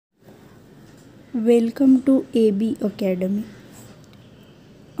Welcome to AB Academy.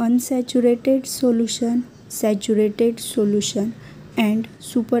 Unsaturated solution, saturated solution, and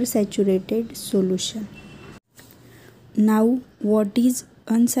supersaturated solution. Now, what is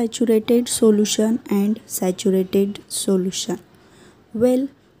unsaturated solution and saturated solution? Well,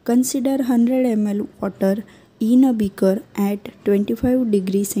 consider 100 ml water in a beaker at 25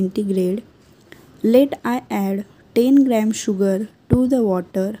 degrees centigrade. Let I add 10 gram sugar to the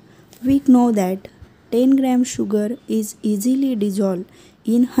water. We know that 10 gram sugar is easily dissolved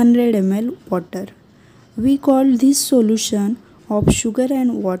in 100 ml water. We call this solution of sugar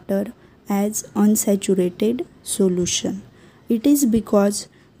and water as unsaturated solution. It is because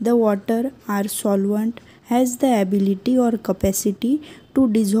the water or solvent has the ability or capacity to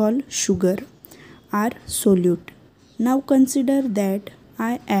dissolve sugar or solute. Now consider that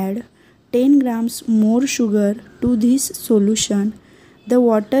I add 10 grams more sugar to this solution. The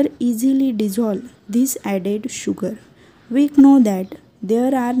water easily dissolves this added sugar. We know that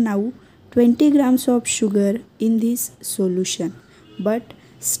there are now 20 grams of sugar in this solution, but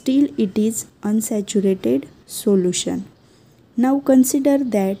still it is unsaturated solution. Now consider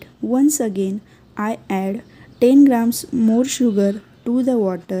that once again I add 10 grams more sugar to the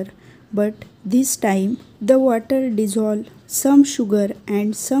water, but this time the water dissolves some sugar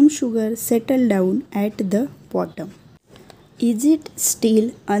and some sugar settle down at the bottom. Is it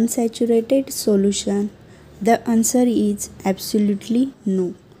still unsaturated solution? The answer is absolutely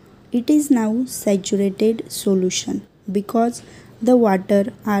no. It is now saturated solution because the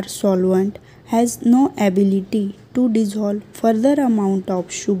water or solvent has no ability to dissolve further amount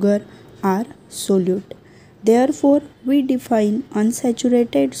of sugar or solute. Therefore, we define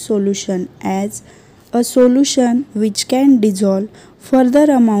unsaturated solution as a solution which can dissolve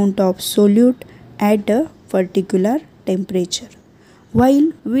further amount of solute at a particular temperature,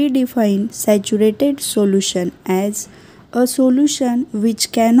 while we define saturated solution as a solution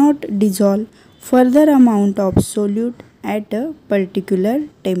which cannot dissolve further amount of solute at a particular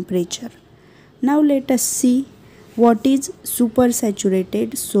temperature. Now let us see what is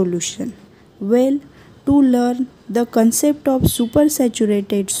supersaturated solution. Well, to learn the concept of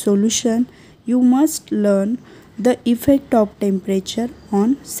supersaturated solution, you must learn the effect of temperature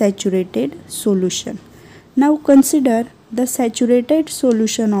on saturated solution. Now consider the saturated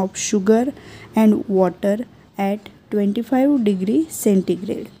solution of sugar and water at 25 degrees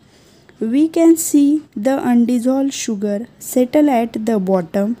centigrade. We can see the undissolved sugar settle at the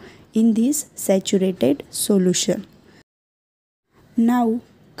bottom in this saturated solution. Now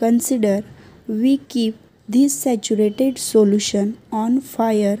consider we keep this saturated solution on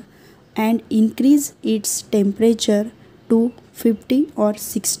fire and increase its temperature to 50 or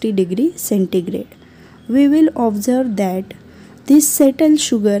 60 degrees centigrade. We will observe that this settled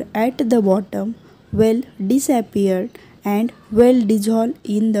sugar at the bottom will disappear and will dissolve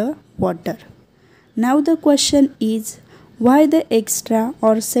in the water. Now the question is why the extra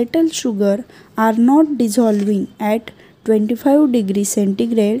or settled sugar are not dissolving at 25 degrees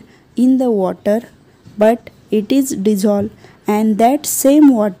centigrade in the water, but it is dissolved and that same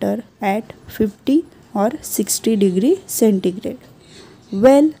water at 50 or 60 degrees centigrade.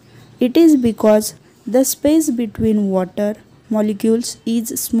 Well, it is because the space between water molecules is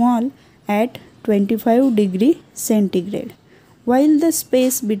small at 25 degrees centigrade, while the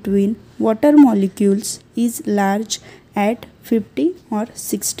space between water molecules is large at 50 or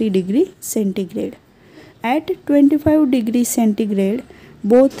 60 degrees centigrade. At 25 degrees centigrade,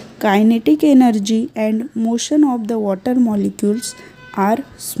 both kinetic energy and motion of the water molecules are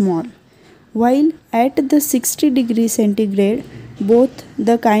small, while at the 60 degrees centigrade, both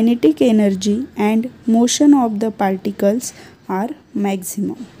the kinetic energy and motion of the particles are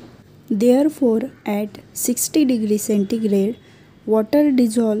maximum. Therefore, at 60 degrees centigrade, water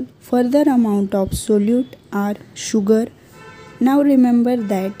dissolve further amount of solute or sugar. Now remember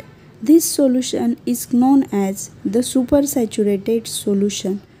that this solution is known as the supersaturated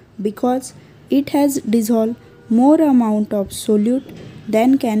solution because it has dissolved more amount of solute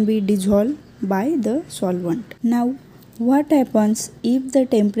than can be dissolved by the solvent. Now, what happens if the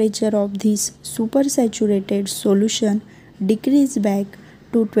temperature of this supersaturated solution decrease back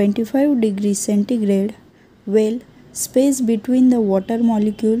to 25 degrees centigrade? Well, space between the water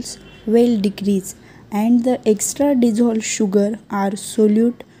molecules will decrease and the extra dissolved sugar or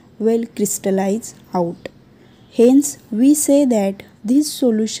solute will crystallize out. Hence, we say that this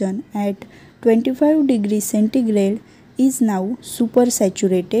solution at 25 degrees centigrade is now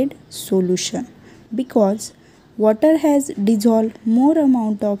supersaturated solution because water has dissolved more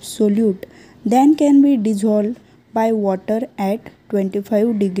amount of solute than can be dissolved by water at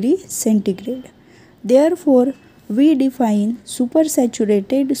 25 degrees centigrade. Therefore, we define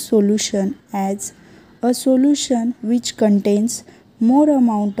supersaturated solution as a solution which contains more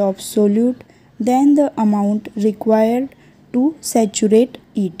amount of solute than the amount required to saturate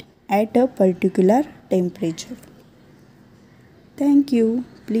it at a particular temperature. Thank you.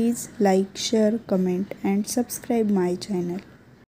 Please like, share, comment and subscribe my channel.